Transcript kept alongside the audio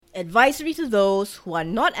Advisory to those who are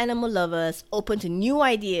not animal lovers, open to new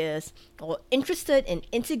ideas, or interested in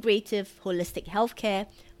integrative holistic healthcare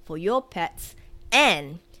for your pets,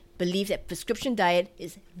 and believe that prescription diet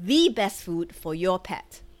is the best food for your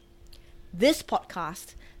pet. This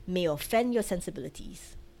podcast may offend your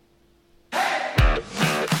sensibilities.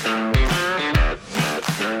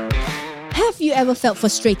 Have you ever felt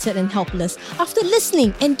frustrated and helpless after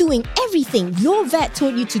listening and doing everything your vet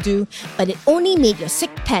told you to do, but it only made your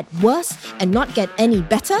sick pet worse and not get any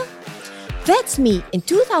better? That's me in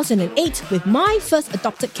 2008 with my first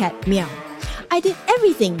adopted cat, Meow. I did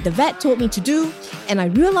everything the vet told me to do, and I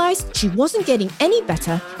realized she wasn't getting any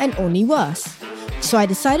better and only worse. So I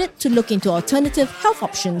decided to look into alternative health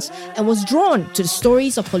options and was drawn to the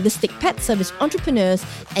stories of holistic pet service entrepreneurs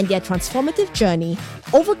and their transformative journey,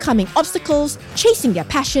 overcoming obstacles, chasing their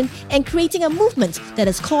passion, and creating a movement that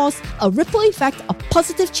has caused a ripple effect of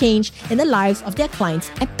positive change in the lives of their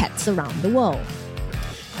clients and pets around the world.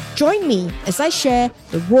 Join me as I share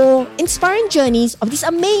the raw, inspiring journeys of these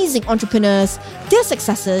amazing entrepreneurs, their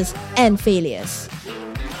successes and failures.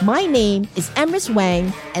 My name is Emrys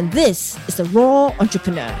Wang, and this is The Raw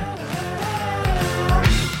Entrepreneur.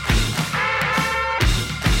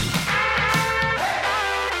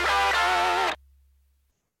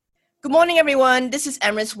 Good morning, everyone. This is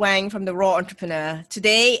Emrys Wang from The Raw Entrepreneur.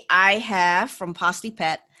 Today, I have from Parsley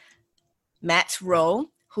Pet, Matt Rowe,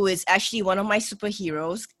 who is actually one of my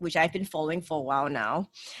superheroes, which I've been following for a while now.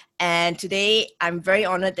 And today, I'm very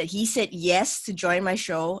honored that he said yes to join my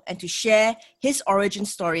show and to share his origin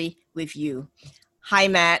story with you. Hi,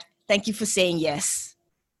 Matt. Thank you for saying yes.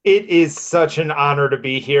 It is such an honor to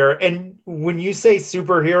be here. And when you say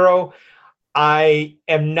superhero, I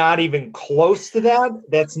am not even close to that.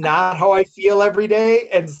 That's not how I feel every day.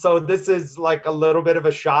 And so this is like a little bit of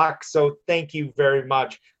a shock. So thank you very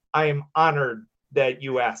much. I am honored that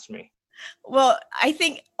you asked me. Well, I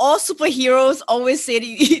think all superheroes always say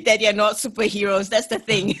that you're not superheroes. That's the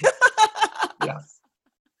thing. Yes.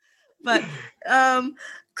 But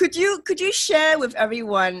could you share with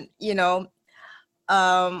everyone, what's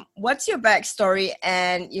your backstory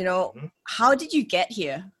and, how did you get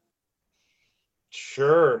here?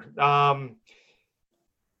 Sure.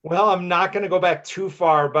 Well, I'm not going to go back too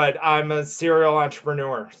far, but I'm a serial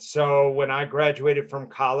entrepreneur. So when I graduated from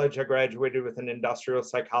college, I graduated with an industrial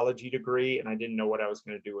psychology degree, and I didn't know what I was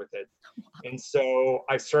going to do with it. And so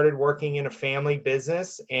I started working in a family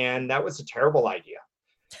business, and that was a terrible idea.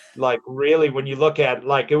 Like really, when you look at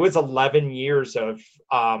it was 11 years of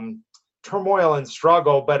turmoil and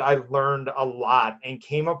struggle, but I learned a lot and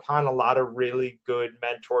came upon a lot of really good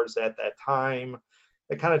mentors at that time.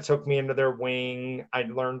 It kind of took me into their wing. I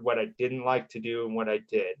learned what I didn't like to do and what I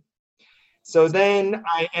did. So then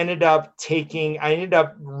I ended up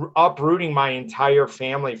uprooting my entire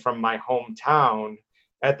family from my hometown.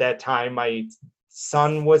 At that time, my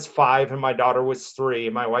son was 5 and my daughter was 3.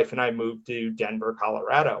 My wife and I moved to Denver,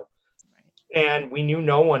 Colorado. And we knew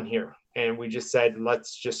no one here. And we just said,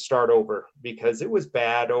 let's just start over because it was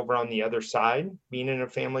bad over on the other side, being in a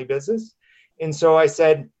family business. And so I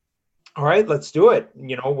said, all right, let's do it.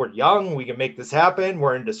 We're young. We can make this happen.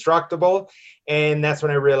 We're indestructible. And that's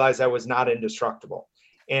when I realized I was not indestructible.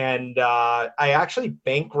 And I actually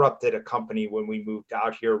bankrupted a company when we moved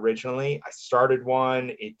out here originally. I started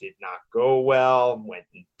one. It did not go well, went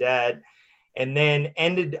in debt, and then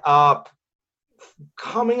ended up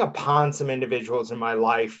coming upon some individuals in my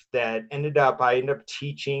life that I ended up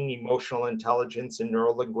teaching emotional intelligence and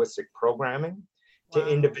neurolinguistic programming to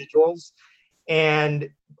individuals. And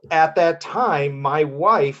at that time, my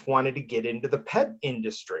wife wanted to get into the pet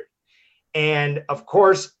industry. And of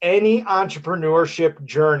course, any entrepreneurship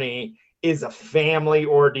journey is a family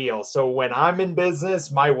ordeal. So when I'm in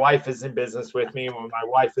business, my wife is in business with me. When my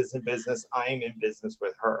wife is in business, I'm in business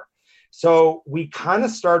with her. So we kind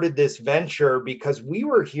of started this venture because we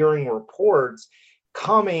were hearing reports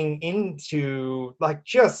coming into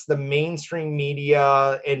just the mainstream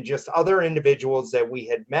media and just other individuals that we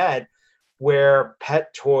had met where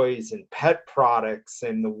pet toys and pet products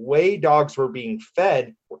and the way dogs were being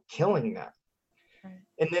fed were killing them.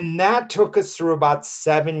 And then that took us through about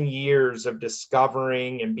 7 years of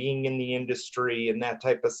discovering and being in the industry and that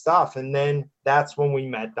type of stuff. And then that's when we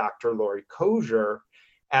met Dr. Lori Kosher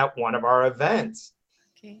at one of our events.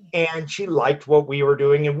 Okay. And she liked what we were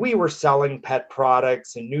doing. And we were selling pet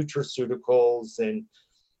products and nutraceuticals and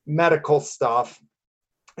medical stuff.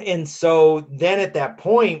 And so then at that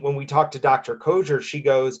point, when we talked to Dr. Kosher, she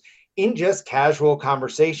goes, in just casual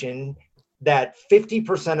conversation, that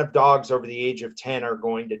 50% of dogs over the age of 10 are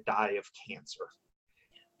going to die of cancer.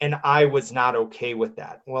 And I was not okay with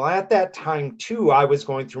that. Well, at that time too, I was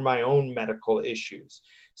going through my own medical issues.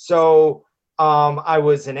 So I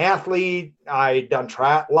was an athlete. I'd done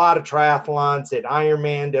a lot of triathlons, did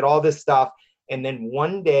Ironman, did all this stuff. And then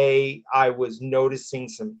one day I was noticing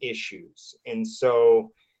some issues. And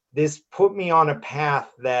so this put me on a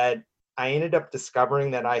path that I ended up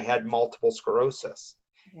discovering that I had multiple sclerosis.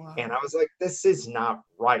 Wow. And I was like, this is not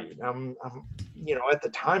right. At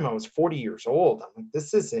the time I was 40 years old. I'm like,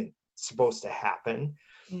 this isn't supposed to happen.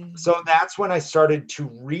 So that's when I started to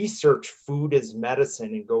research food as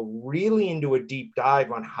medicine and go really into a deep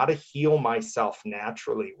dive on how to heal myself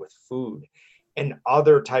naturally with food and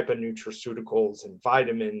other type of nutraceuticals and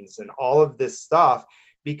vitamins and all of this stuff,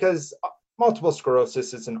 because multiple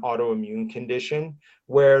sclerosis is an autoimmune condition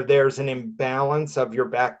where there's an imbalance of your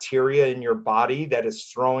bacteria in your body that is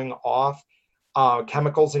throwing off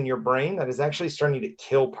chemicals in your brain that is actually starting to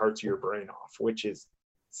kill parts of your brain off, which is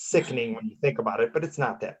sickening when you think about it, but it's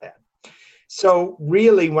not that bad. So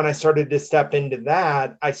really, when I started to step into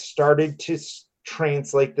that, I started to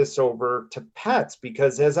translate this over to pets,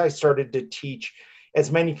 because as I started to teach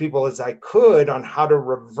as many people as I could on how to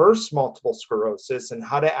reverse multiple sclerosis and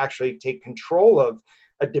how to actually take control of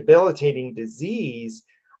a debilitating disease,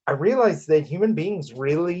 I realized that human beings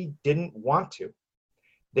really didn't want to.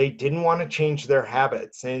 They didn't want to change their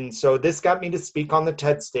habits. And so this got me to speak on the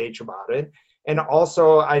TED stage about it. And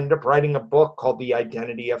also I ended up writing a book called The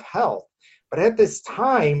Identity of Health. But at this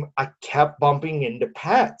time, I kept bumping into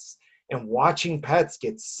pets and watching pets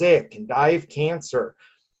get sick and die of cancer,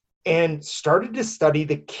 and started to study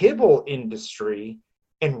the kibble industry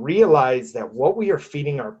and realize that what we are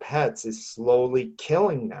feeding our pets is slowly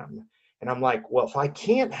killing them. And I'm like, well, if I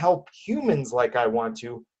can't help humans like I want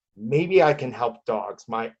to, maybe I can help dogs,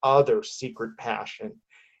 my other secret passion.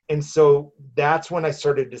 And so that's when I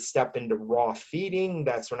started to step into raw feeding.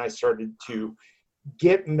 That's when I started to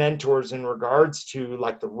get mentors in regards to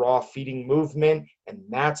like the raw feeding movement. And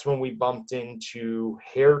that's when we bumped into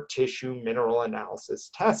hair tissue mineral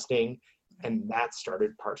analysis testing. And that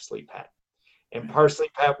started Parsley Pet. And Parsley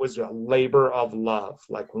Pet was a labor of love.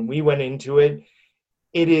 Like when we went into it,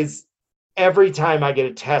 it is every time I get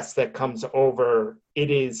a test that comes over,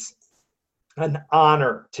 it is an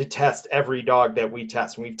honor to test every dog that we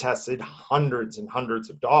test. We've tested hundreds and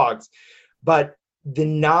hundreds of dogs, but the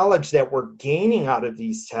knowledge that we're gaining out of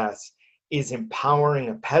these tests is empowering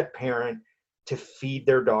a pet parent to feed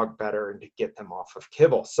their dog better and to get them off of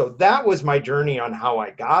kibble. So that was my journey on how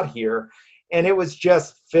I got here. And it was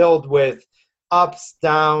just filled with ups,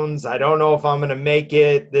 downs. I don't know if I'm going to make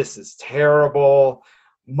it. This is terrible.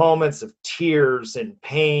 Moments of tears and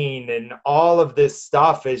pain and all of this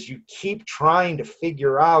stuff as you keep trying to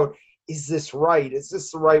figure out, is this right? Is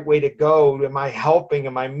this the right way to go? Am I helping?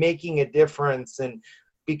 Am I making a difference? And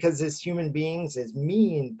because as human beings, as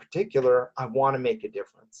me in particular, I want to make a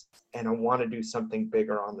difference and I want to do something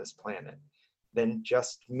bigger on this planet than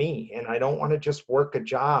just me. And I don't want to just work a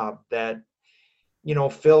job that,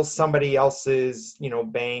 fills somebody else's,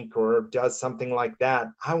 bank or does something like that.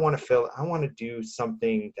 I want to do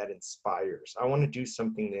something that inspires. I want to do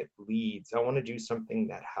something that leads. I want to do something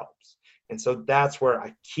that helps. And so that's where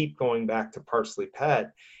I keep going back to Parsley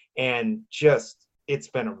Pet, and just, it's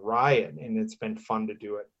been a riot and it's been fun to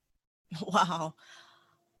do it. Wow.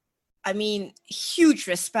 I mean, huge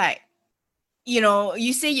respect.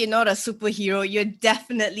 You say you're not a superhero. You're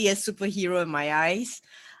definitely a superhero in my eyes.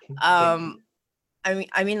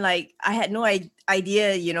 I mean, like, I had no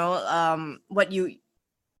idea, what you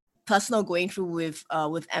personal going through with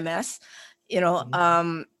MS,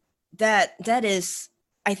 that is,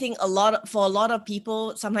 I think for a lot of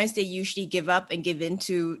people, sometimes they usually give up and give in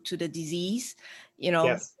to the disease,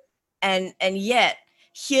 Yes. and yet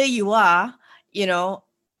here you are,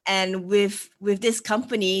 and with this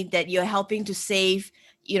company that you're helping to save,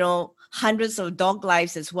 hundreds of dog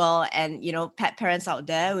lives as well, and pet parents out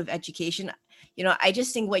there with education. I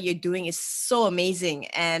just think what you're doing is so amazing.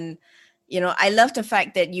 And, I love the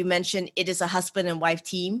fact that you mentioned it is a husband and wife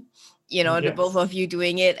team, Yes. the both of you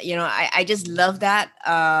doing it. I just love that.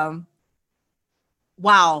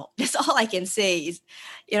 Wow. That's all I can say is,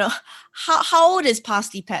 how old is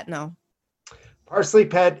Parsley Pet now? Parsley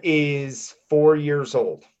Pet is 4 years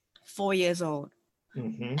old. 4 years old.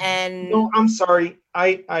 Mm-hmm. And no, I'm sorry.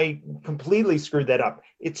 I completely screwed that up.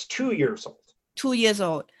 It's 2 years old. 2 years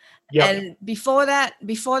old. Yep. And before that,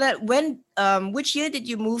 when, which year did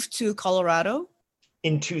you move to Colorado?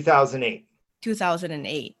 In 2008.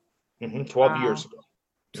 2008. 12 years ago.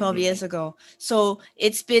 12 years ago. So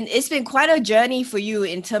it's been quite a journey for you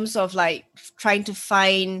in terms of like trying to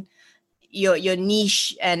find your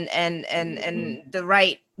niche and the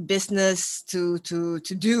right business to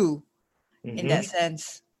do in that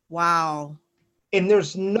sense. Wow. And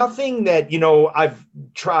there's nothing that, I've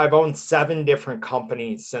owned 7 different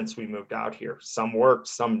companies since we moved out here. Some worked,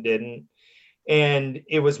 some didn't. And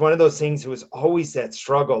it was one of those things, it was always that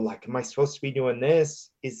struggle. Like, am I supposed to be doing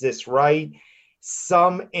this? Is this right?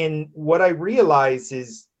 And what I realized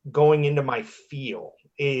is going into my field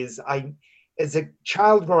is as a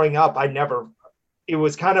child growing up, it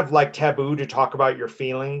was kind of like taboo to talk about your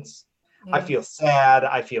feelings. I feel sad,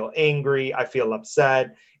 I feel angry, I feel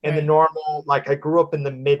upset. And the normal, like, I grew up in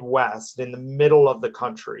the Midwest, in the middle of the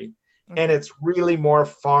country, and it's really more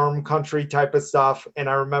farm country type of stuff. And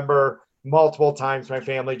I remember multiple times my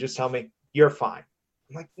family just tell me, you're fine.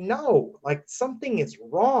 I'm like, no, like, something is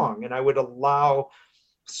wrong. And I would allow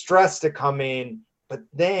stress to come in. But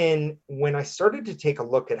then when I started to take a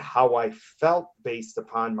look at how I felt based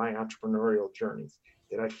upon my entrepreneurial journeys,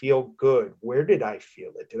 did I feel good? Where did I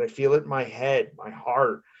feel it? Did I feel it in my head, my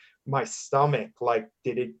heart, my stomach? Like,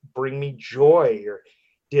 did it bring me joy or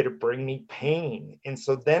did it bring me pain? And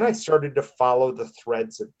so then I started to follow the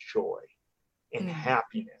threads of joy and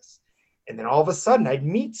happiness. And then all of a sudden I'd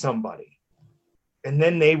meet somebody. And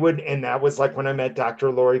then and that was like when I met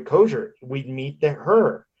Dr. Lori Kosher. We'd meet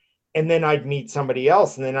her. And then I'd meet somebody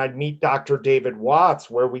else. And then I'd meet Dr. David Watts,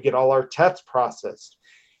 where we get all our tests processed.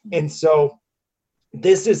 And so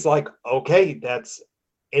this is like, okay,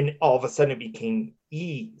 and all of a sudden it became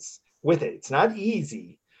ease with it. It's not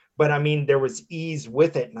easy, but I mean, there was ease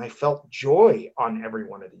with it. And I felt joy on every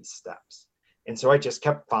one of these steps. And so I just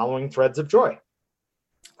kept following threads of joy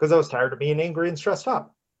because I was tired of being angry and stressed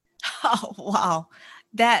out. Oh, wow.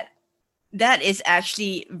 That is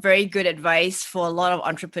actually very good advice for a lot of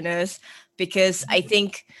entrepreneurs, because I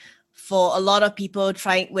think for a lot of people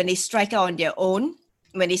when they strike out on their own,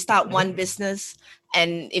 when they start one business,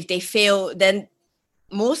 and if they fail, then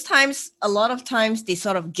a lot of times they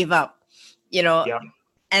sort of give up,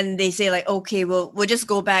 and they say like, okay, we'll just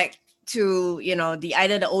go back to,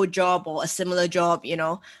 either the old job or a similar job,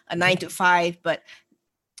 a 9 to 5, but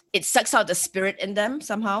it sucks out the spirit in them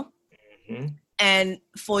somehow. And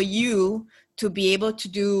for you to be able to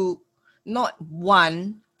do not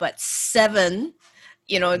 1, but 7,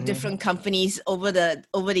 different companies over the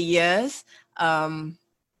years,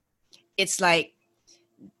 it's like,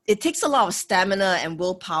 it takes a lot of stamina and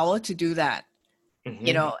willpower to do that,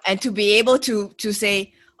 and to be able to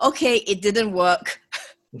say, okay, it didn't work.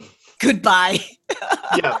 Goodbye.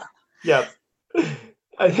 Yes.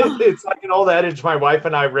 It's like an old adage my wife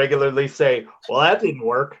and I regularly say, well, that didn't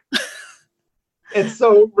work. And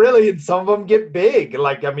so really, and some of them get big.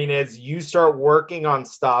 Like, I mean, as you start working on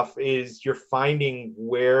stuff, you're finding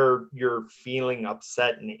where you're feeling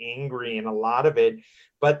upset and angry and a lot of it.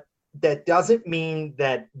 But that doesn't mean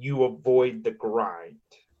that you avoid the grind.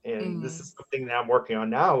 And this is something that I'm working on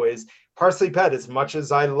now is Parsley Pet, as much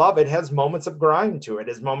as I love it, has moments of grind to it.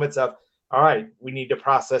 Has moments of, all right, we need to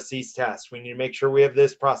process these tests. We need to make sure we have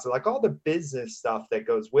this process, like all the business stuff that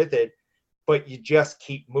goes with it. But you just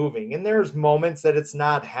keep moving. And there's moments that it's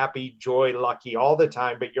not happy, joy, lucky all the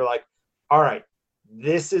time, but you're like, all right,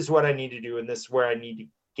 this is what I need to do. And this is where I need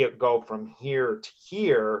to go from here to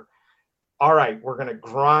here. All right, we're going to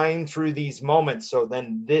grind through these moments. So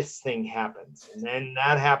then this thing happens and then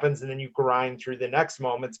that happens. And then you grind through the next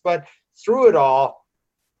moments, but through it all,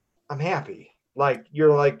 I'm happy. Like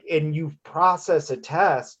you're like, and you process a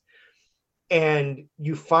test and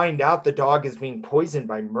you find out the dog is being poisoned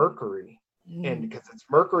by mercury. And because its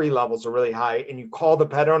mercury levels are really high, and you call the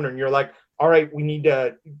pet owner and you're like, all right, we need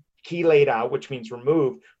to chelate out, which means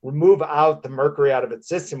remove out the mercury out of its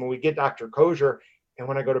system. And we get Dr. Kosher. And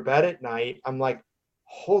when I go to bed at night, I'm like,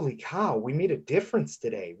 holy cow, we made a difference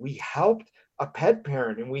today. We helped a pet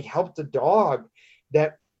parent and we helped a dog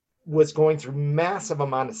that was going through massive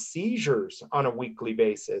amount of seizures on a weekly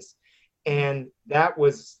basis. And that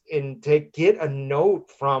was to get a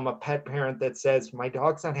note from a pet parent that says, my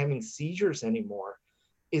dog's not having seizures anymore.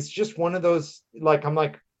 It's just one of those, like, I'm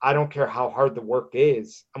like, I don't care how hard the work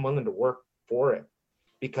is. I'm willing to work for it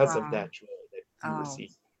because of that joy that you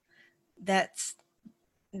receive.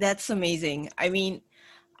 That's amazing. I mean,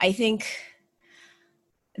 I think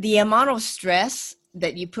the amount of stress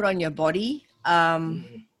that you put on your body,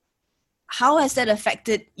 how has that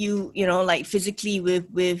affected you, like physically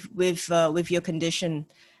with your condition?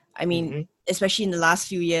 I mean, especially in the last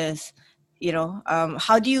few years,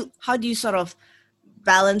 how do you sort of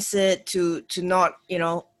balance it to not,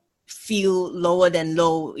 feel lower than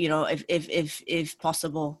low, if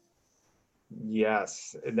possible?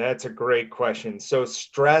 Yes, that's a great question. So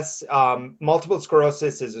stress, multiple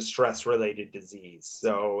sclerosis is a stress-related disease.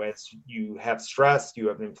 So as you have stress, you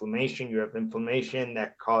have inflammation. You have inflammation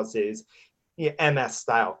that causes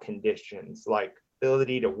MS-style conditions like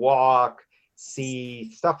ability to walk,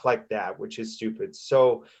 see, stuff like that, which is stupid.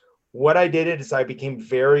 So what I did is I became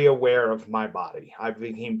very aware of my body. I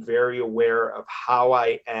became very aware of how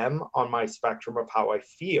I am on my spectrum of how I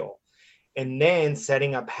feel. And then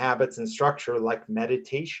setting up habits and structure like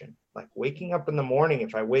meditation, like waking up in the morning.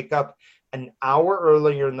 If I wake up an hour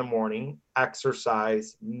earlier in the morning,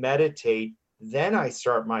 exercise, meditate, then I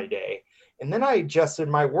start my day. And then I adjusted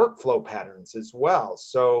my workflow patterns as well.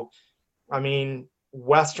 So, I mean,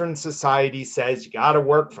 Western society says you got to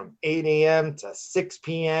work from 8 a.m. to 6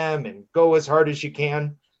 p.m. and go as hard as you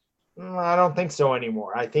can. I don't think so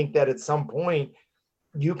anymore. I think that at some point,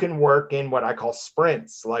 you can work in what I call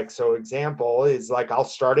sprints. Like, so example is like, I'll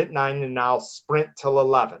start at 9 and I'll sprint till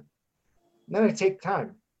 11. Then I take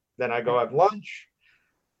time. Then I go have lunch.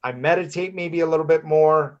 I meditate maybe a little bit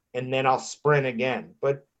more, and then I'll sprint again.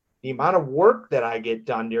 But the amount of work that I get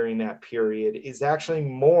done during that period is actually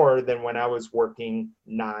more than when I was working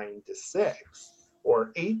 9 to 6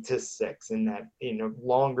 or 8 to 6 in a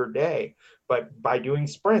longer day. But by doing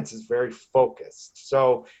sprints, it's very focused.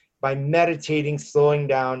 So by meditating, slowing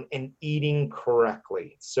down, and eating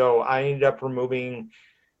correctly. So I ended up removing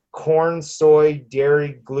corn, soy,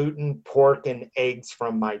 dairy, gluten, pork, and eggs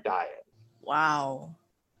from my diet. Wow.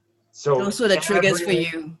 So Those were the triggers for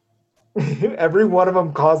you. every one of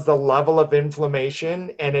them caused a level of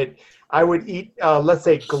inflammation. And I would eat, let's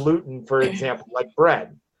say gluten, for example, like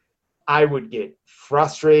bread. I would get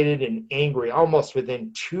frustrated and angry almost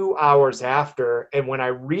within 2 hours after. And when I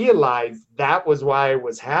realized that was why it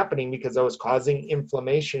was happening, because I was causing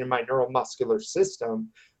inflammation in my neuromuscular system,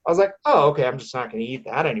 I was like, oh, okay, I'm just not going to eat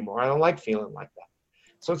that anymore. I don't like feeling like that.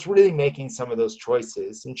 So it's really making some of those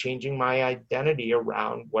choices and changing my identity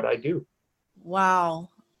around what I do. Wow.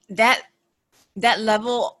 That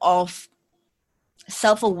level of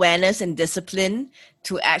self-awareness and discipline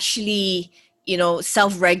to actually,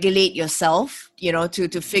 self-regulate yourself,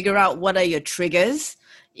 to figure out what are your triggers,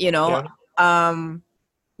 Yeah.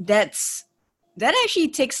 that actually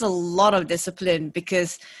takes a lot of discipline,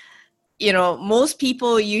 because most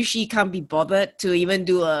people usually can't be bothered to even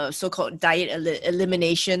do a so-called diet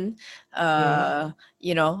elimination, but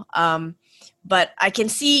I can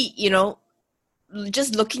see,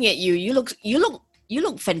 just looking at you, you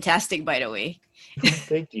look fantastic, by the way.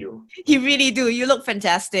 Thank you. You really do. You look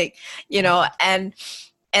fantastic, and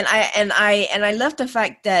I love the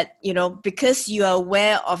fact that, because you are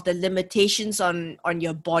aware of the limitations on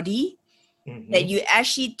your body, Mm-hmm. that you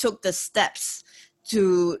actually took the steps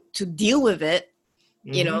to deal with it,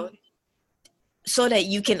 so that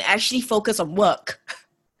you can actually focus on work.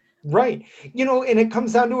 Right. And it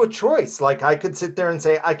comes down to a choice. Like, I could sit there and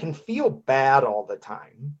say, I can feel bad all the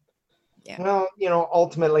time. Yeah. Well,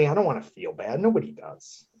 ultimately, I don't want to feel bad. Nobody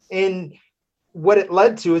does. And what it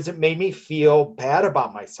led to is it made me feel bad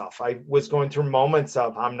about myself. I was going through moments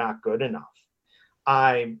of I'm not good enough.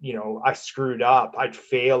 I screwed up. I'd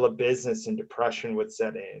fail a business and depression would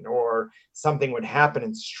set in, or something would happen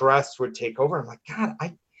and stress would take over. I'm like, God,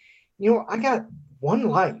 I got one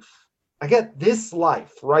life. I got this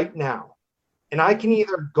life right now. And I can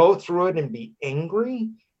either go through it and be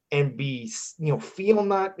angry and be,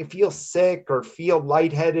 feel sick or feel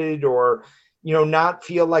lightheaded, or, not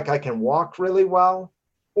feel like I can walk really well,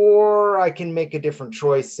 or I can make a different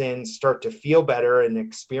choice and start to feel better and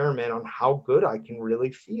experiment on how good I can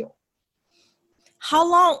really feel.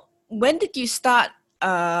 When did you start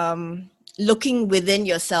looking within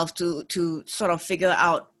yourself to sort of figure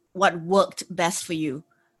out what worked best for you?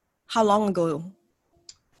 How long ago?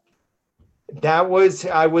 I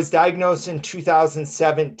was diagnosed in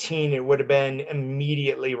 2017. It would have been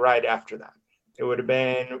immediately right after that. It would have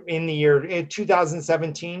been in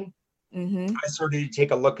 2017. Mm-hmm. I started to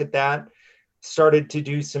take a look at that, started to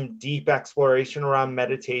do some deep exploration around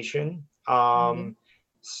meditation,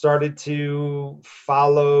 started to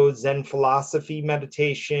follow Zen philosophy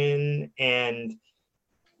meditation, and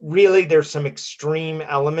really there's some extreme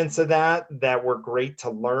elements of that were great to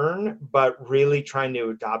learn, but really trying to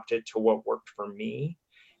adopt it to what worked for me.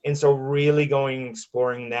 And so really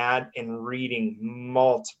exploring that and reading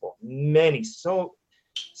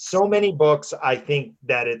so many books. I think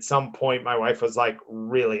that at some point my wife was like,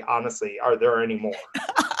 really, honestly, are there any more?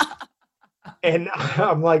 And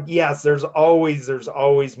I'm like, yes, there's always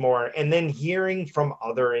more. And then hearing from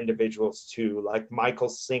other individuals too, like Michael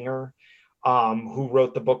Singer, who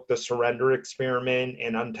wrote the book, The Surrender Experiment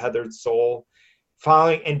and Untethered Soul.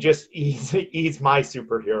 following, and just he's my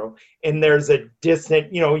superhero. And there's a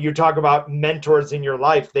distant, you talk about mentors in your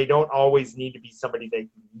life. They don't always need to be somebody that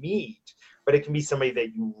you meet, but it can be somebody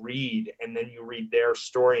that you read, and then you read their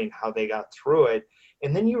story and how they got through it.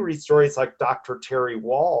 And then you read stories like Dr. TRE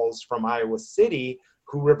Walls from Iowa City,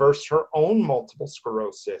 who reversed her own multiple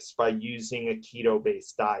sclerosis by using a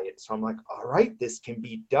keto-based diet. So I'm like, all right, this can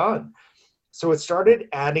be done. So it started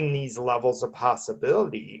adding these levels of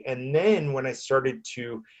possibility. And then when I started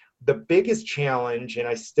the biggest challenge, and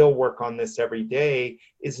I still work on this every day,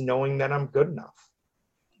 is knowing that I'm good enough.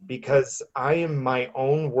 Because I am my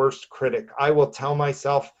own worst critic. I will tell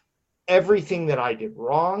myself everything that I did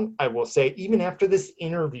wrong. I will say, even after this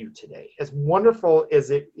interview today, as wonderful as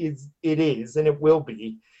it is, and it will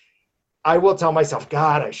be, I will tell myself,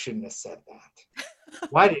 God, I shouldn't have said that.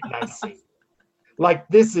 Why didn't I say that? Like,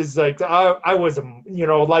 this is like, I was,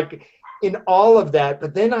 like in all of that.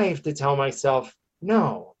 But then I have to tell myself,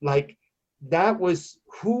 no, like that was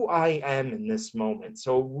who I am in this moment.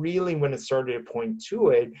 So really, when it started to point to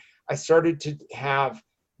it, I started to have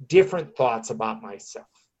different thoughts about myself.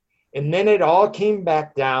 And then it all came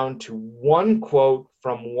back down to one quote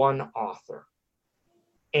from one author.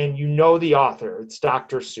 And the author, it's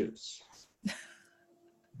Dr. Seuss.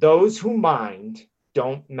 Those who mind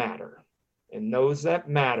don't matter, and those that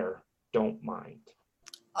matter don't mind.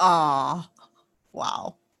 Ah,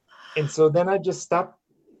 wow. And so then I just stopped.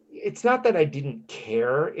 It's not that I didn't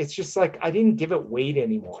care. It's just like I didn't give it weight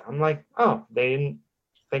anymore. I'm like, oh, they didn't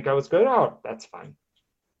think I was good. Oh, that's fine.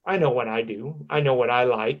 I know what I do. I know what I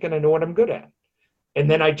like, and I know what I'm good at. And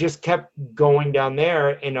then I just kept going down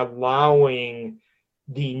there and allowing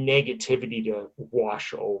the negativity to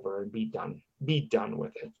wash over and be done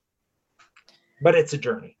with it. But it's a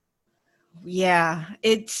journey. Yeah,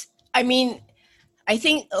 I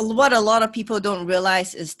think what a lot of people don't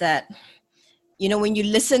realize is that, when you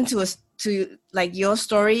listen to like your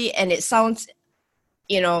story, and it sounds,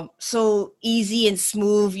 so easy and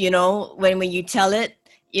smooth, when you tell it,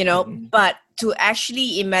 Mm-hmm. but to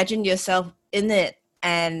actually imagine yourself in it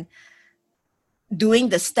and doing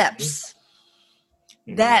the steps,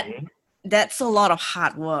 Mm-hmm. that's a lot of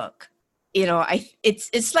hard work.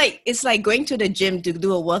 It's like going to the gym to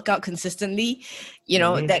do a workout consistently,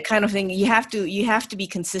 Mm-hmm. that kind of thing. You have to be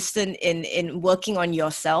consistent in working on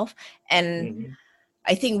yourself. And Mm-hmm.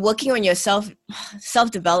 I think working on yourself,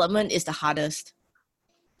 self-development is the hardest.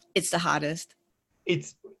 It's the hardest.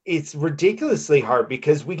 It's ridiculously hard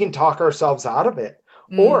because we can talk ourselves out of it,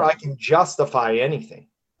 or I can justify anything.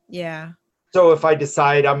 Yeah. So if I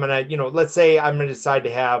decide I'm going to, let's say I'm going to decide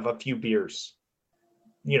to have a few beers,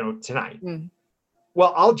 tonight.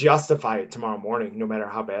 Well, I'll justify it tomorrow morning, no matter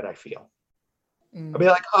how bad I feel. I'll be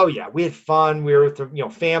like, oh yeah, we had fun. We were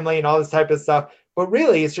with, family and all this type of stuff. But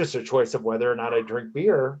really, it's just a choice of whether or not I drink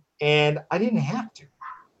beer. And I didn't have to.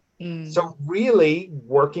 So really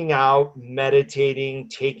working out, meditating,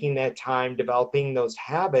 taking that time, developing those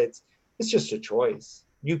habits, it's just a choice.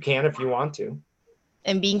 You can if you want to.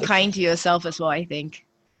 And being kind to yourself as well, I think.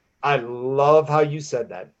 I love how you said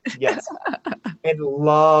that. Yes. And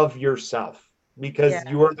love yourself, because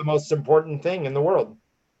you are the most important thing in the world.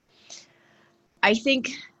 I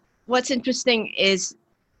think what's interesting is,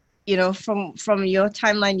 from your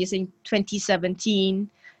timeline, you're saying 2017,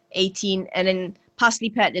 18, and then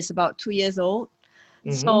Parsley Pet is about 2 years old.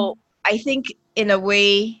 Mm-hmm. So I think in a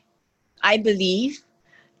way, I believe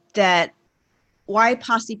that why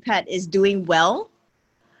Parsley Pet is doing well,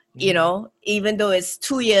 even though it's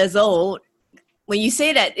 2 years old. When you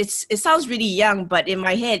say that, it sounds really young, but in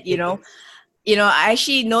my head, I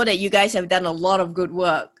actually know that you guys have done a lot of good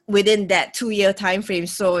work within that 2-year time frame.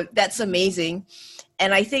 So that's amazing.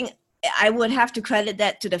 And I think I would have to credit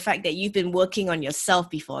that to the fact that you've been working on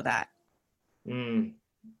yourself before that.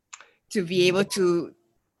 To be able to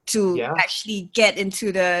actually get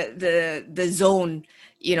into the zone,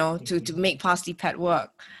 to make Parsley Pet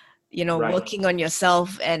work, right. Working on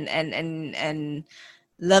yourself and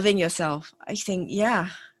loving yourself. I think,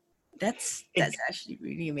 that's actually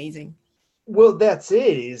really amazing. Well, that's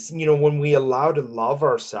it, is, when we allow to love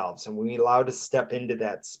ourselves and when we allow to step into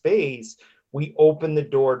that space, we open the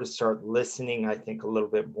door to start listening, I think, a little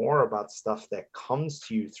bit more about stuff that comes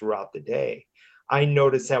to you throughout the day. I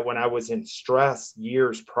noticed that when I was in stress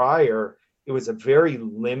years prior, it was a very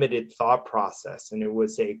limited thought process, and it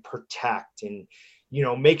was a protect and,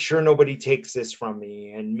 make sure nobody takes this from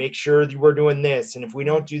me, and make sure we're doing this. And if we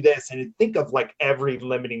don't do this, and think of like every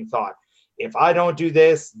limiting thought. If I don't do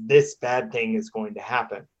this, this bad thing is going to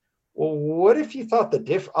happen. Well, what if you thought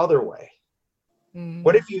the other way?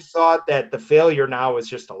 What if you thought that the failure now is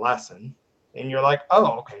just a lesson, And you're like,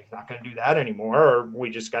 oh, okay, not going to do that anymore, or we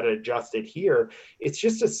just got to adjust it here. It's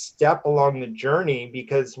just a step along the journey,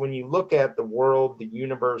 because when you look at the world, the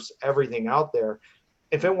universe, everything out there,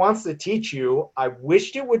 if it wants to teach you, I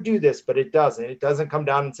wished it would do this, but it doesn't. It doesn't come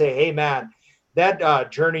down and say, hey, man,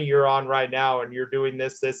 that journey you're on right now and you're doing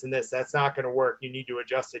this, this, and this, that's not going to work. You need to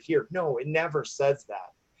adjust it here. No, it never says that.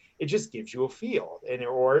 It just gives you a feel, and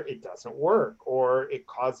or it doesn't work, or it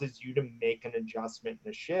causes you to make an adjustment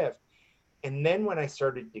and a shift. And then when I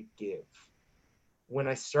started to give, when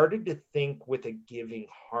I started to think with a giving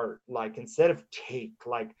heart, like instead of take,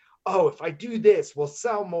 like, oh, if I do this, we'll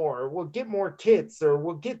sell more, or we'll get more kits, or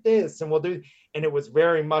we'll get this, and we'll do, and it was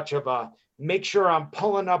very much of a make sure I'm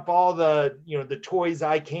pulling up all the, the toys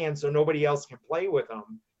I can so nobody else can play with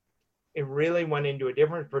them. It really went into a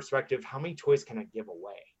different perspective. How many toys can I give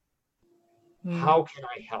away? How can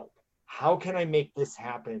I help? How can I make this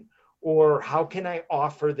happen? Or how can I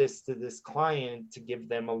offer this to this client to give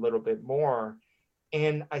them a little bit more?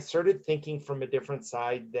 And I started thinking from a different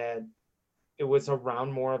side, that it was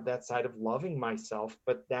around more of that side of loving myself,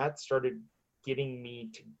 but that started getting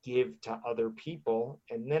me to give to other people.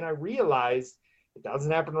 And then I realized it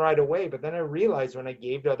doesn't happen right away, but then I realized when I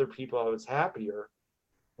gave to other people, I was happier.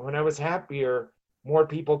 When I was happier, more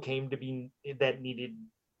people came to be that needed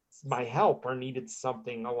my help or needed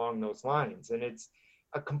something along those lines. And it's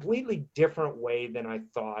a completely different way than I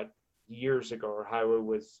thought years ago, or how I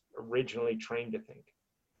was originally trained to think.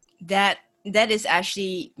 That is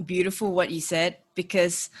actually beautiful what you said,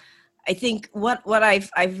 because I think what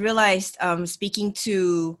I've realized speaking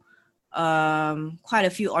to quite a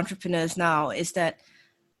few entrepreneurs now is that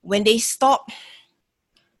when they stop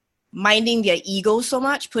minding their ego so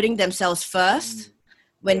much, putting themselves first,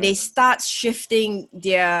 when they start shifting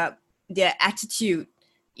their attitude,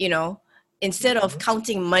 instead of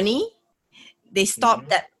counting money, they stop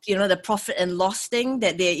that, the profit and loss thing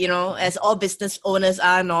that they, as all business owners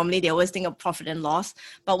are normally, they always think of profit and loss.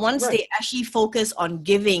 But once they actually focus on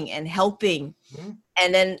giving and helping,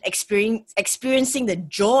 and then experiencing the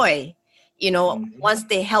joy, once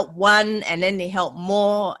they help one and then they help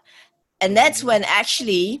more. And that's when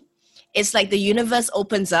actually it's like the universe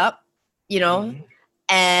opens up,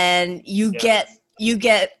 and you get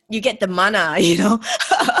the mana,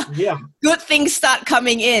 Yeah. Good things start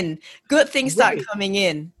coming in.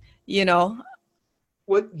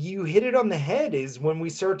 What you hit it on the head is when we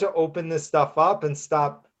start to open this stuff up and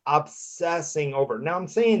stop obsessing over. Now, I'm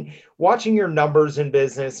saying watching your numbers in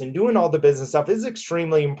business and doing all the business stuff is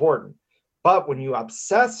extremely important. But when you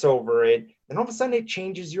obsess over it, then all of a sudden it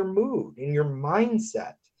changes your mood and your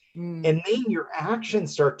mindset. And then your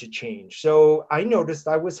actions start to change. So I noticed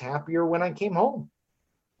I was happier when I came home.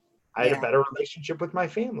 I had a better relationship with my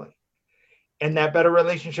family. And that better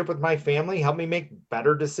relationship with my family helped me make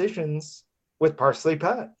better decisions with Parsley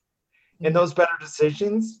Pet. And those better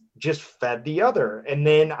decisions just fed the other. And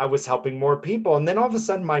then I was helping more people. And then all of a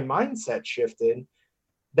sudden my mindset shifted,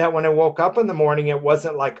 that when I woke up in the morning, it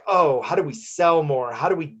wasn't like, oh, how do we sell more? How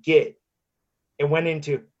do we get? It went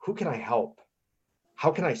into, who can I help?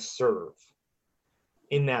 How can I serve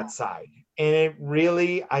in that side? And it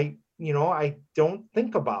really, I don't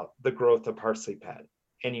think about the growth of Parsley Pet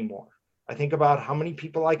anymore. I think about how many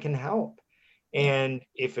people I can help. And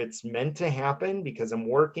if it's meant to happen because I'm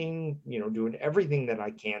working, doing everything that I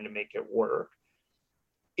can to make it work,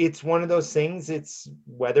 it's one of those things. It's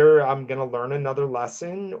whether I'm going to learn another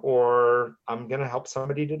lesson or I'm going to help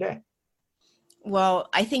somebody today. Well,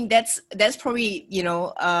 I think that's probably,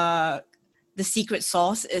 the secret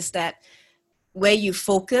sauce is that where you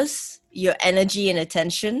focus your energy and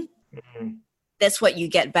attention, that's what you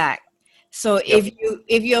get back. So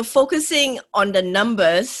if you're focusing on the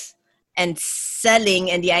numbers and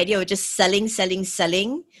selling, and the idea of just selling,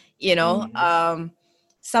 somehow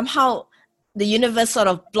the universe sort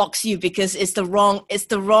of blocks you because it's the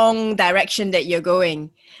wrong direction that you're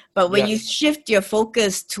going. But when you shift your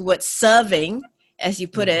focus towards serving, as you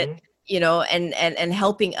put it, and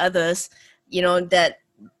helping others, that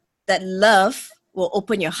love will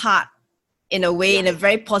open your heart in a way, in a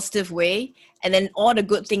very positive way. And then all the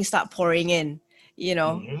good things start pouring in,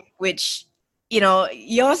 which,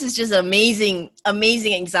 yours is just an amazing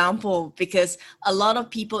example, because a lot of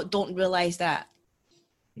people don't realize that.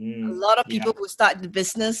 A lot of people who start the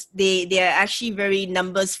business, they are actually very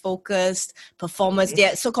numbers focused, performance.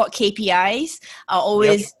 Their so-called KPIs are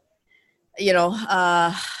always,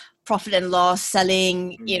 profit and loss,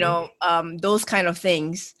 selling, those kind of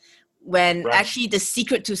things. When actually the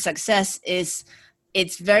secret to success is,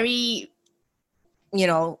 it's very,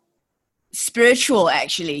 spiritual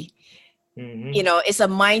actually. You know, it's a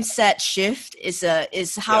mindset shift.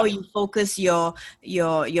 It's how you focus your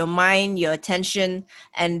mind, your attention,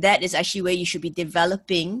 and that is actually where you should be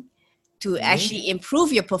developing to actually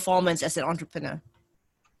improve your performance as an entrepreneur.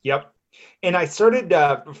 Yep. And I started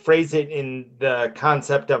to phrase it in the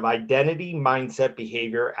concept of identity, mindset,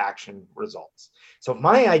 behavior, action, results. So if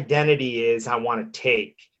my identity is I want to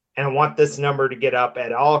take and I want this number to get up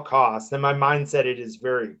at all costs, then my mindset it is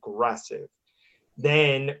very aggressive.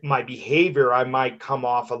 Then my behavior, I might come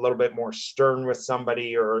off a little bit more stern with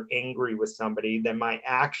somebody or angry with somebody. Then my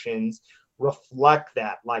actions reflect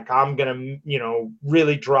that, like I'm going to, you know,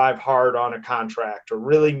 really drive hard on a contract or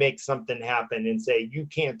really make something happen and say, you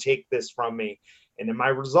can't take this from me. And then my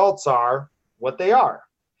results are what they are.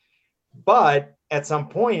 But at some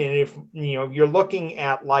point, and if, you know, you're looking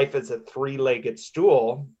at life as a three-legged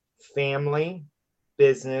stool, family,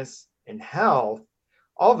 business, and health,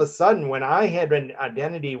 all of a sudden, when I had an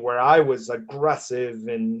identity where I was aggressive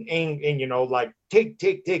and you know, like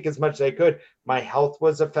take as much as I could, my health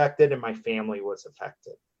was affected and my family was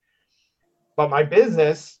affected. But my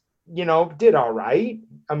business, you know, did all right.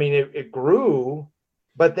 I mean, it grew.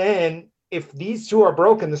 But then if these two are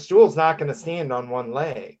broken, the stool's not going to stand on one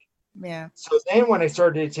leg. Yeah. So then when I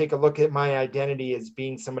started to take a look at my identity as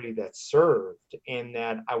being somebody that served and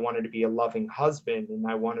that I wanted to be a loving husband and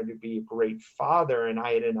I wanted to be a great father and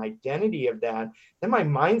I had an identity of that, then my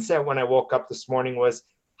mindset when I woke up this morning was,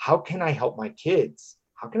 how can I help my kids?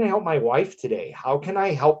 How can I help my wife today? How can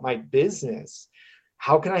I help my business?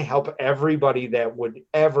 How can I help everybody that would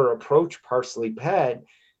ever approach Parsley Pet?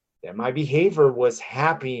 That my behavior was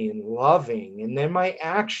happy and loving. And then my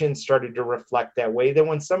actions started to reflect that way. Then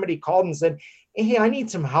when somebody called and said, hey, I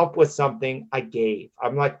need some help with something, I gave.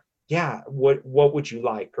 I'm like, yeah, what would you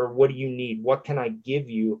like? Or what do you need? What can I give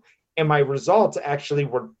you? And my results actually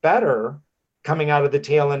were better coming out of the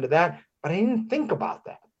tail end of that. But I didn't think about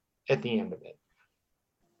that at the end of it.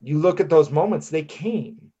 You look at those moments, they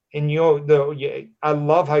came. And I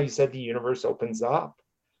love how you said the universe opens up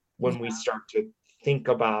when we start to think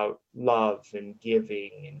about love and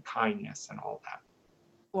giving and kindness and all that.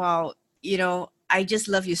 Wow. You know, I just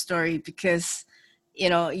love your story because, you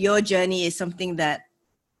know, your journey is something that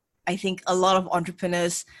I think a lot of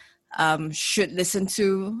entrepreneurs should listen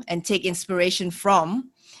to and take inspiration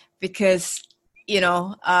from, because, you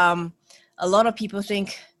know, a lot of people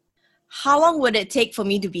think, how long would it take for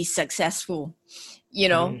me to be successful? You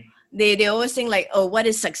know, they always think like, oh, what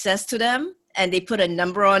is success to them? And they put a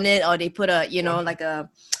number on it, or they put a, you know, like a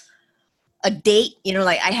date, you know,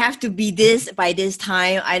 like I have to be this by this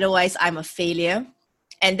time, otherwise I'm a failure.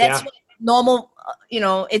 And that's what normal, you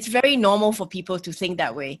know, it's very normal for people to think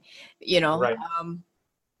that way, you know. Right.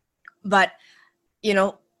 But, you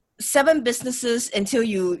know, 7 businesses until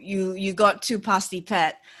you got to Parsley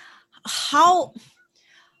Pet. How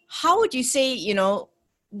would you say, you know,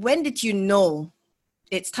 when did you know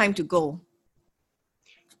it's time to go?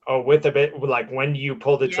 Oh, with a bit, like when you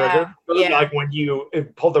pull the trigger, Yeah. like when you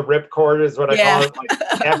pull the ripcord is what I call it, like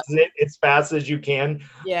exit as fast as you can.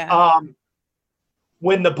 Yeah.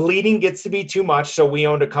 When the bleeding gets to be too much. So we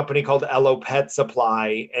owned a company called LO Pet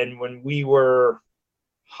Supply. And when we were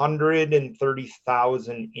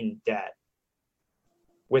 130,000 in debt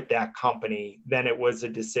with that company, then it was a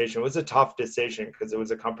decision. It was a tough decision because it was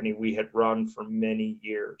a company we had run for many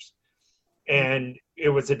years. And it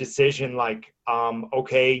was a decision like,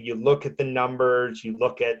 okay, you look at the numbers, you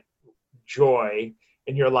look at joy,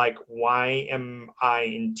 and you're like, why am I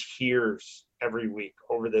in tears every week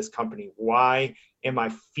over this company? Why am I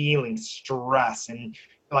feeling stress? And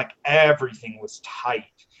like everything was tight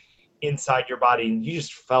inside your body and you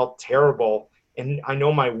just felt terrible. And I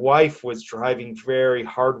know my wife was driving very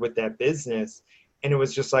hard with that business. And it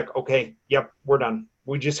was just like, okay, yep, we're done.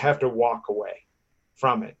 We just have to walk away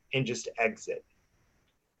from it and just exit.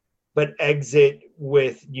 But exit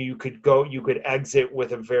with, you could exit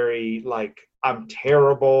with a very like, I'm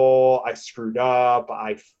terrible, I screwed up,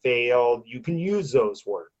 I failed. You can use those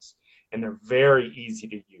words and they're very easy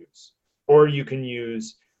to use. Or you can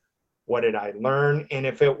use, what did I learn? And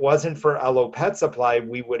if it wasn't for LO Pet Supply,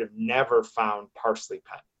 we would have never found Parsley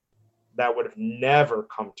Pet. That would have never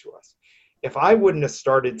come to us. If I wouldn't have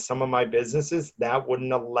started some of my businesses, that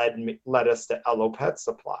wouldn't have led us to LO Pet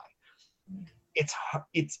Supply.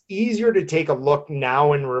 It's easier to take a look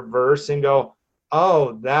now in reverse and go,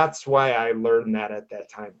 oh, that's why I learned that at that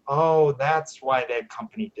time. Oh, that's why that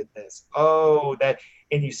company did this. Oh, that,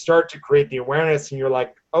 and you start to create the awareness and you're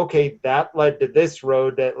like, okay, that led to this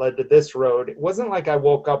road, that led to this road. It wasn't like I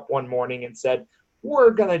woke up one morning and said, we're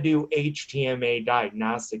going to do HTMA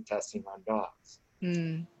diagnostic testing on dogs.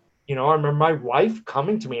 You I remember my wife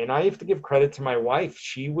coming to me, and I have to give credit to my wife.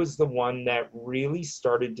 She was the one that really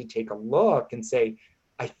started to take a look and say,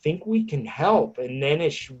 I think we can help. And then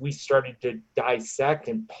as we started to dissect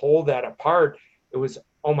and pull that apart, it was,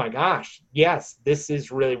 oh my gosh, yes, this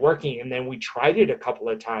is really working. And then we tried it a couple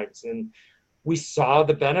of times, and we saw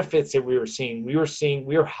the benefits that we were seeing. We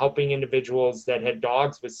were helping individuals that had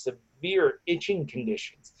dogs with severe itching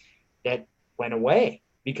conditions that went away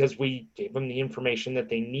because we gave them the information that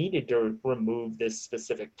they needed to remove this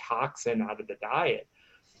specific toxin out of the diet.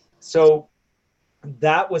 So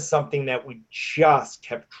that was something that we just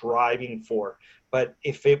kept driving for. But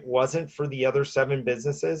if it wasn't for the other 7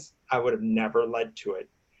 businesses, I would have never led to it.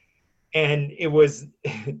 And it was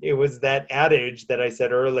that adage that I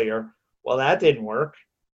said earlier, well, that didn't work.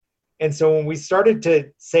 And so when we started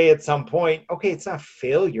to say at some point, okay, it's not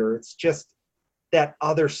failure, it's just that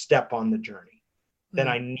other step on the journey that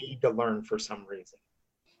I need to learn for some reason.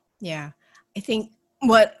 Yeah. I think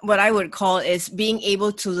what I would call is being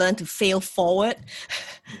able to learn to fail forward.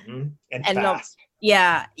 And and fast.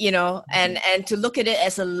 And to look at it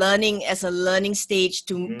as a learning stage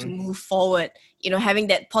to move forward, having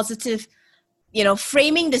that positive,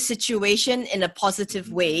 framing the situation in a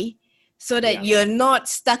positive way so that you're not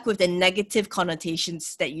stuck with the negative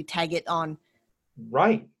connotations that you tag it on.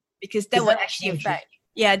 Right. Because that will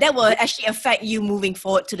actually affect you moving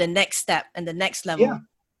forward to the next step and the next level. Yeah.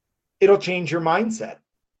 It'll change your mindset.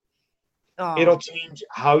 It'll change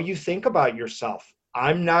how you think about yourself.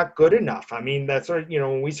 I'm not good enough. I mean, that's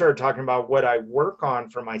when we started talking about what I work on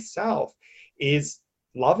for myself is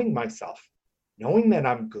loving myself, knowing that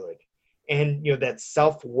I'm good, and that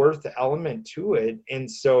self-worth element to it. And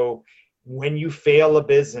so when you fail a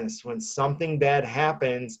business, when something bad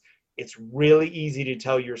happens, it's really easy to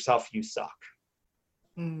tell yourself you suck.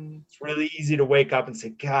 It's really easy to wake up and say,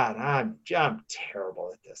 God, I'm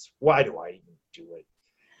terrible at this. Why do I even do it?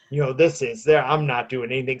 I'm not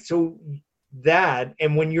doing anything. So that,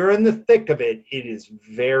 and when you're in the thick of it, it is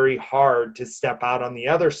very hard to step out on the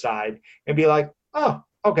other side and be like, oh,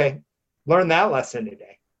 okay, learn that lesson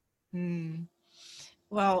today.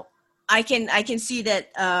 Well, I can see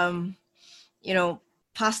that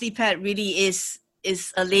Parsley Pet really is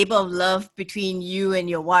a labor of love between you and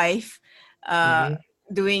your wife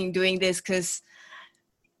doing this, because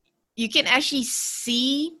you can actually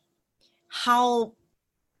see how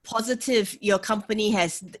positive your company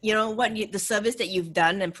has, the service that you've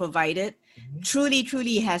done and provided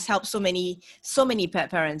truly has helped so many pet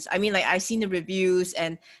parents. I mean, like, I've seen the reviews,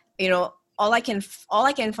 and all I can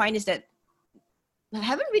find is that I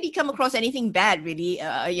haven't really come across anything bad, really,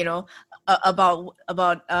 about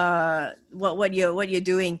what you're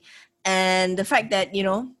doing. And the fact that,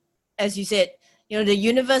 as you said, the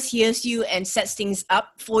universe hears you and sets things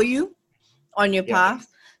up for you on your path.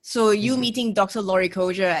 So you meeting Dr. Lori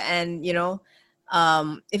Koger, and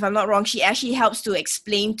if I'm not wrong, she actually helps to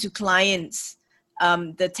explain to clients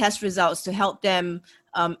the test results to help them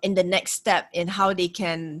in the next step in how they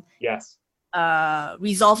can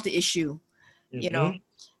resolve the issue.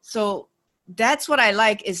 So that's what I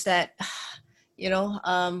like, is that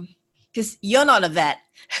because you're not a vet.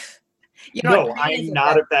 No, I'm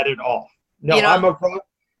not a vet at all. No,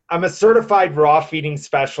 I'm a certified raw feeding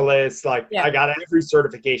specialist. I got every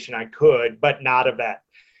certification I could, but not a vet.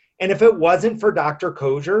 And if it wasn't for Dr.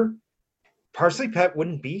 Koger, Parsley Pet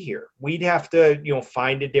wouldn't be here. We'd have to,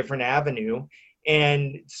 find a different avenue.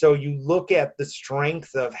 And so you look at the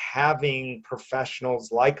strength of having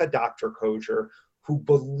professionals like a Dr. Koger who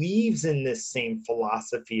believes in this same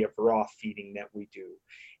philosophy of raw feeding that we do.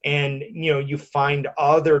 And, you find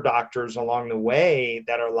other doctors along the way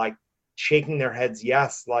that are like shaking their heads,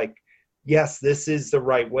 yes, this is the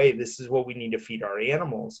right way. This is what we need to feed our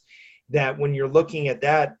animals. That when you're looking at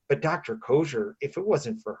that, but Dr. Koger, if it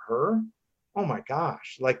wasn't for her, oh my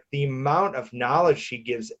gosh, the amount of knowledge she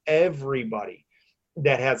gives everybody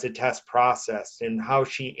that has a test process, and how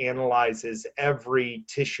she analyzes every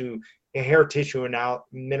hair tissue and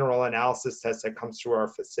mineral analysis test that comes through our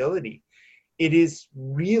facility. It is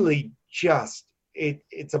really just,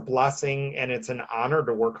 it's a blessing, and it's an honor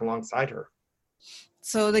to work alongside her.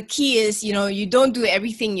 So the key is, you don't do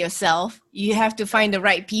everything yourself. You have to find the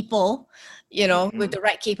right people, with the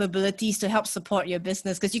right capabilities to help support your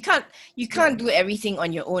business, because you can't do everything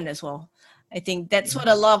on your own as well. I think that's what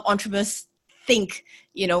a lot of entrepreneurs think,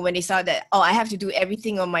 when they start that, I have to do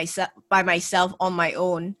everything by myself on my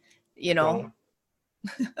own,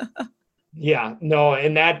 Yeah, no,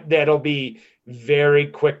 and that'll be very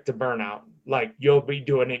quick to burn out. You'll be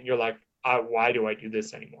doing it and you're like, why do I do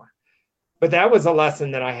this anymore? But that was a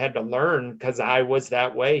lesson that I had to learn, because I was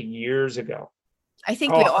that way years ago. I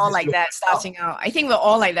think Oh, we're all I'm just like doing that myself. starting out. I think we're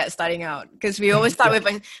all like that starting out because we always start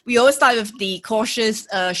with the cautious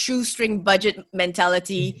shoestring budget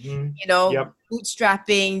mentality. Mhm. You know, Yep.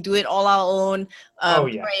 bootstrapping, do it all our own, Oh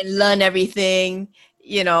yeah. try and learn everything.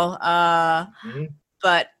 You know, Mhm.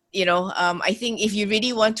 but I think if you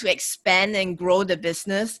really want to expand and grow the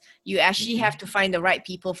business, you actually Mhm. have to find the right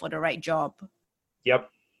people for the right job. Yep.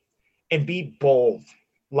 And be bold.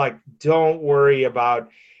 Like, don't worry about,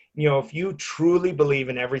 if you truly believe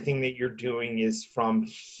in everything that you're doing is from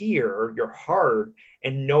here, your heart,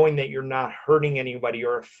 and knowing that you're not hurting anybody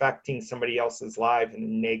or affecting somebody else's life in a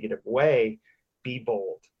negative way, be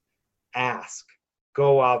bold. Ask,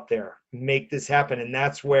 go out there, make this happen. And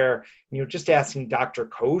that's where, just asking Dr.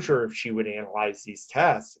 Kosher if she would analyze these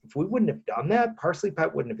tests, if we wouldn't have done that, Parsley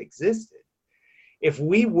Pet wouldn't have existed. If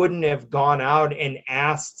we wouldn't have gone out and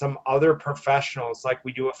asked some other professionals, like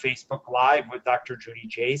we do a Facebook Live with Dr. Judy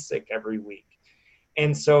Jasek every week.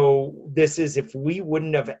 And so this is, if we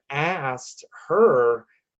wouldn't have asked her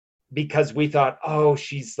because we thought, oh,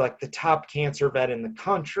 she's like the top cancer vet in the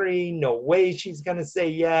country, no way she's going to say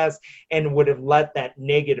yes, and would have let that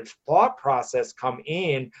negative thought process come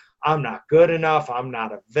in. I'm not good enough. I'm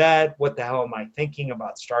not a vet. What the hell am I thinking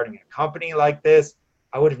about starting a company like this?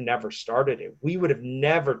 I would have never started it. We would have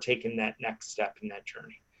never taken that next step in that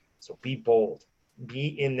journey. So be bold, be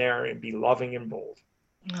in there and be loving and bold.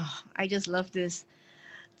 Oh, I just love this.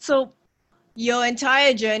 So, your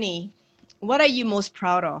entire journey, what are you most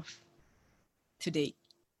proud of today?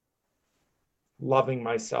 Loving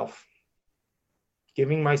myself,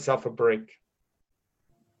 giving myself a break.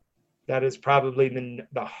 That is probably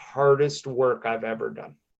the hardest work I've ever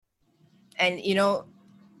done. And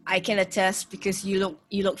I can attest because you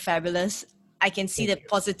look fabulous. I can see Thank the you.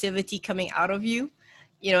 positivity coming out of you.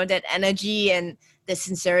 That energy and the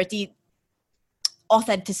sincerity,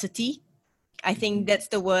 authenticity. I think that's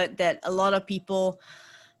the word that a lot of people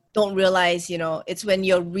don't realize. It's when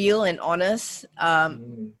you're real and honest.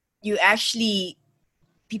 Mm. You actually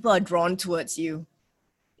People are drawn towards you.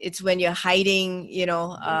 It's when you're hiding.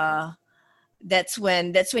 That's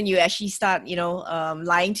when you actually start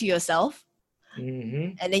lying to yourself,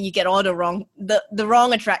 Mm-hmm. and then you get all the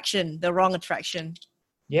wrong attraction.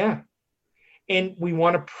 Yeah. And we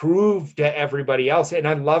want to prove to everybody else. And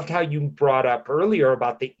I loved how you brought up earlier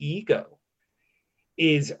about the ego.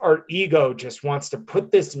 Is our ego just wants to put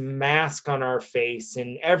this mask on our face.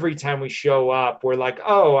 And every time we show up, we're like,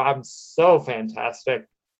 oh, I'm so fantastic.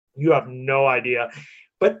 You have no idea.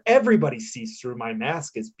 But everybody sees through my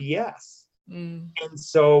mask as BS. Mm. And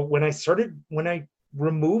so when I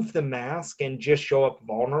removed the mask and just show up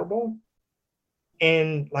vulnerable,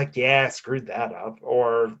 and like, yeah, I screwed that up,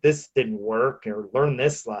 or this didn't work, or learn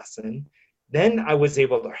this lesson, then I was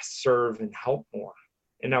able to serve and help more.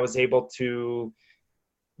 And I was able to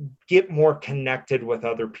get more connected with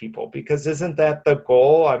other people, because isn't that the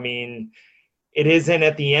goal? I mean, it isn't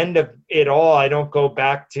at the end of it all. I don't go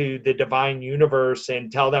back to the divine universe and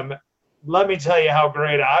tell them, let me tell you how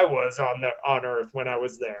great I was on earth when I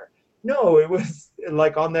was there. No, it was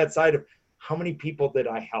like on that side of, how many people did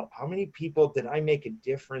I help? How many people did I make a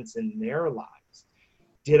difference in their lives?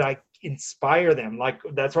 Did I inspire them? Like,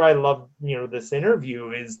 that's why I love, this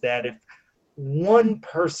interview, is that if one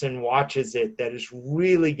person watches it that is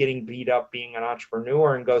really getting beat up being an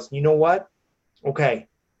entrepreneur and goes, you know what? Okay,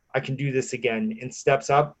 I can do this again, and steps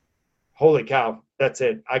up, holy cow, that's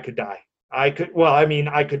it. I could die.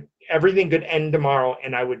 Everything could end tomorrow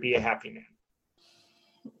and I would be a happy man.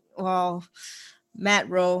 Well, Matt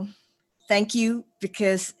Rowe, thank you,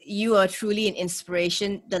 because you are truly an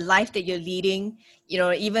inspiration. The life that you're leading,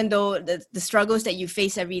 even though the struggles that you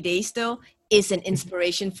face every day still, is an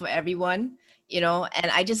inspiration for everyone. And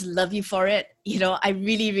I just love you for it. I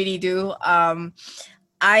really, really do. I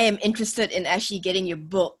am interested in actually getting your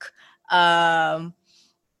book.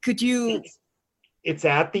 Could you? It's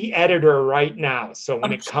at the editor right now. So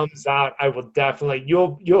when it Okay. comes out, I will definitely,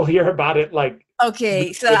 you'll hear about it like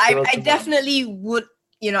Okay, so I definitely would,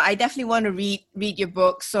 I definitely want to read your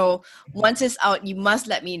book. So once it's out, you must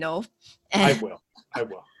let me know. I And will. I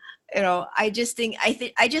will. I just think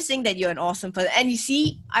that you're an awesome person. And you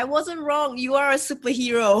see, I wasn't wrong. You are a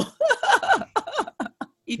superhero.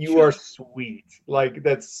 You are sweet. Like,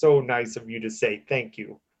 that's so nice of you to say. Thank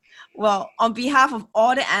you. Well, on behalf of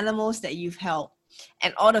all the animals that you've helped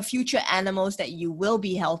and all the future animals that you will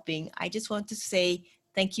be helping, I just want to say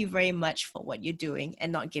thank you very much for what you're doing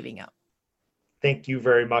and not giving up. Thank you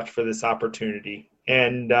very much for this opportunity,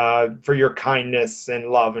 and for your kindness and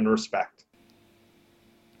love and respect.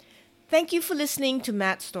 Thank you for listening to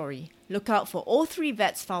Matt's story. Look out for O3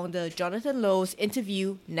 Vets founder Jonathan Lowe's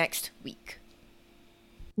interview next week.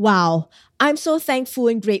 Wow, I'm so thankful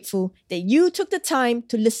and grateful that you took the time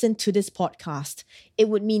to listen to this podcast. It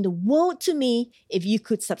would mean the world to me if you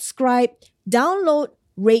could subscribe, download,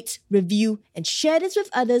 rate, review, and share this with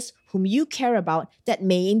others whom you care about that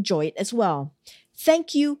may enjoy it as well.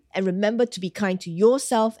 Thank you, and remember to be kind to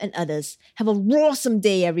yourself and others. Have a awesome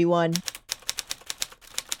day, everyone.